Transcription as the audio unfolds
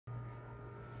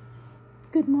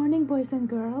Good morning, boys and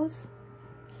girls.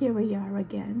 Here we are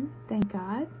again. Thank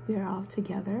God we are all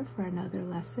together for another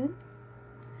lesson.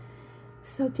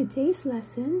 So today's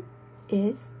lesson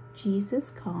is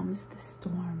Jesus calms the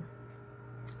storm.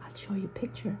 I'll show you a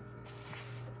picture.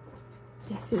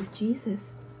 This is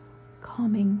Jesus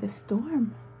calming the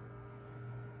storm.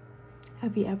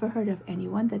 Have you ever heard of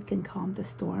anyone that can calm the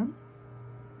storm?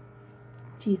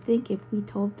 Do you think if we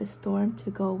told the storm to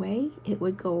go away, it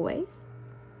would go away?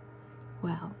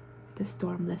 Well, the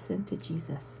storm listened to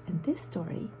Jesus in this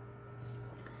story.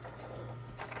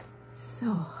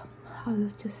 So,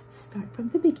 I'll just start from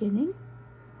the beginning.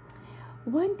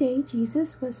 One day,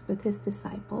 Jesus was with his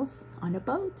disciples on a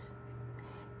boat,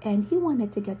 and he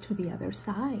wanted to get to the other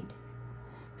side.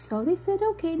 So they said,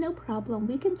 okay, no problem,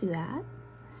 we can do that.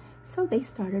 So they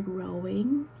started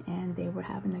rowing, and they were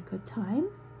having a good time.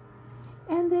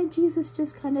 And then Jesus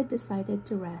just kind of decided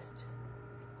to rest.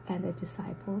 And the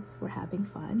disciples were having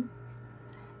fun.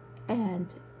 And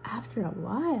after a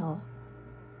while,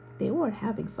 they weren't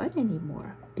having fun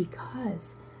anymore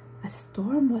because a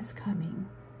storm was coming.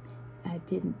 They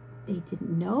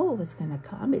didn't know it was going to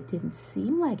come. It didn't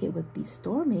seem like it would be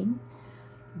storming,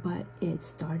 but it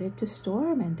started to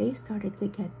storm, and they started to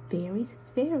get very,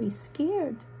 very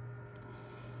scared.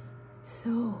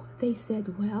 So they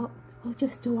said, well, we'll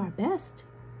just do our best.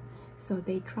 So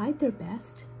they tried their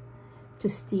best to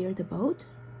steer the boat,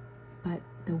 but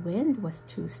the wind was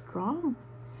too strong,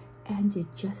 and it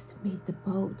just made the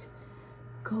boat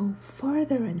go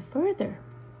further and further.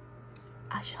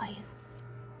 I'll show you.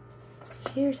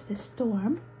 Here's the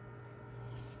storm,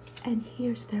 and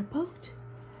here's their boat.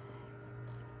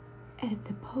 And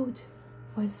the boat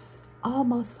was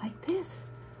almost like this.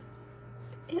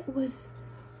 It was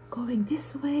going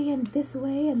this way,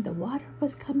 and the water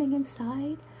was coming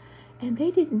inside, and they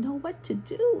didn't know what to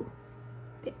do.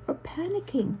 They were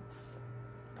panicking.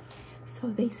 So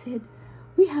they said,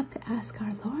 we have to ask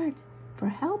our Lord for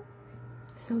help.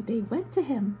 So they went to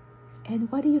him.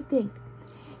 And what do you think?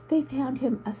 They found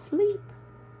him asleep.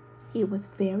 He was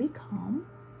very calm,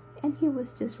 and he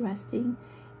was just resting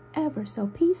ever so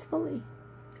peacefully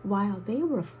while they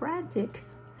were frantic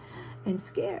and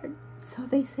scared. So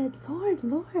they said, Lord,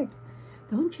 Lord,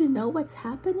 don't you know what's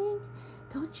happening?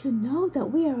 Don't you know that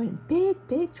we are in big,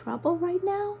 big trouble right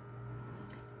now?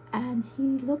 And he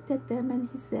looked at them and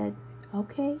he said,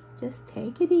 okay, just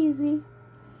take it easy.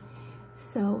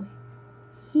 So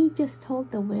he just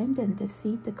told the wind and the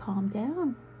sea to calm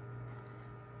down.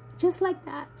 Just like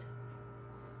that.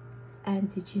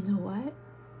 And did you know what?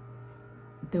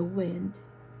 The wind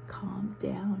calmed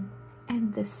down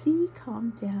and the sea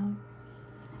calmed down.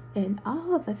 And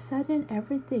all of a sudden,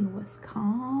 everything was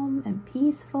calm and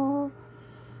peaceful.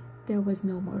 There was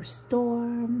no more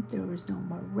storm. There was no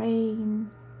more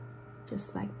rain.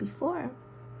 Just like before.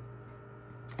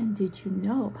 And did you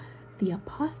know the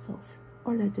apostles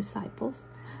or the disciples,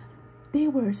 they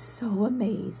were so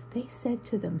amazed. They said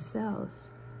to themselves,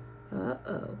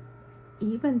 uh-oh,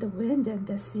 even the wind and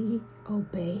the sea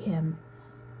obey him.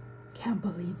 Can't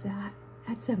believe that.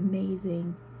 That's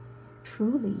amazing.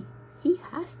 Truly, he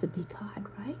has to be God,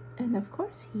 right? And of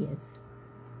course he is.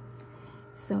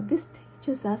 So this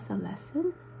teaches us a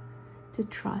lesson to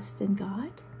trust in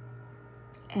God.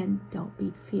 And don't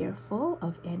be fearful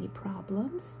of any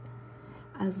problems.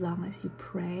 As long as you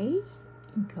pray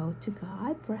and go to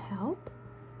God for help,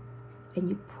 and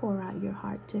you pour out your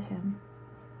heart to him,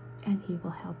 and he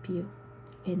will help you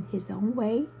in his own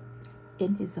way,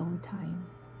 in his own time.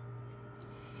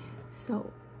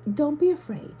 So don't be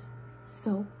afraid.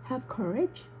 So have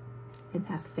courage and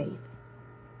have faith.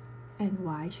 And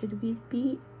why should we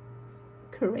be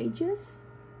courageous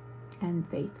and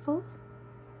faithful?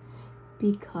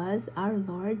 Because our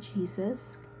Lord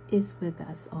Jesus is with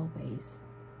us always.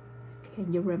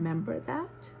 Can you remember that?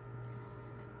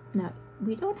 Now,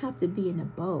 we don't have to be in a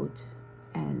boat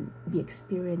and be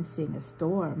experiencing a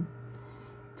storm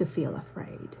to feel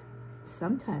afraid.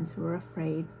 Sometimes we're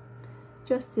afraid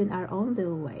just in our own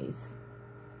little ways.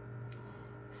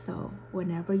 So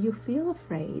whenever you feel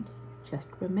afraid, just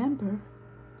remember,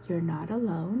 you're not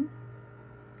alone.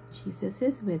 Jesus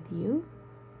is with you,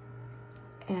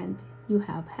 and you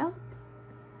have help.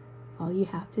 All you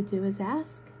have to do is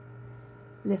ask.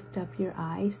 Lift up your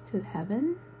eyes to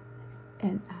heaven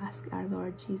and ask our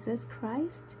Lord Jesus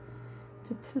Christ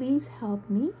to please help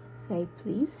me. Say,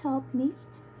 please help me.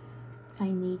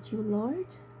 I need you, Lord.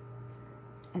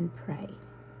 And pray.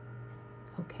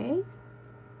 Okay?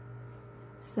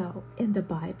 So, in the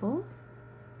Bible,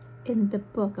 in the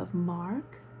book of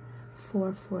Mark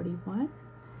 4:41,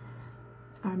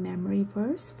 our memory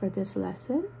verse for this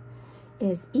lesson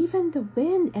is even the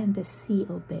wind and the sea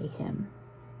obey him.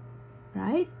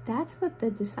 Right? That's what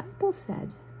the disciples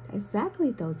said.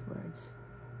 Exactly those words.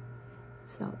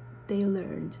 So they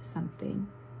learned something.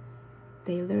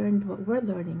 They learned what we're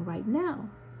learning right now,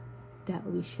 that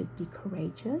we should be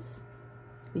courageous.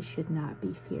 We should not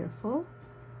be fearful,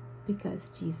 because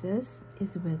Jesus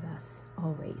is with us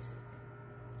always.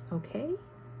 Okay?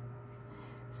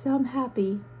 So I'm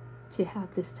happy to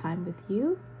have this time with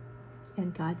you,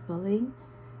 and God willing,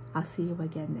 I'll see you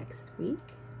again next week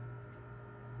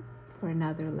for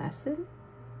another lesson.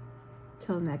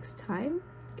 Till next time,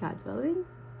 God willing,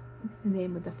 in the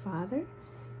name of the Father,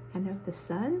 and of the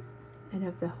Son, and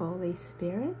of the Holy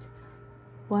Spirit,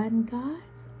 one God.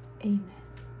 Amen.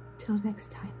 Till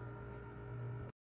next time.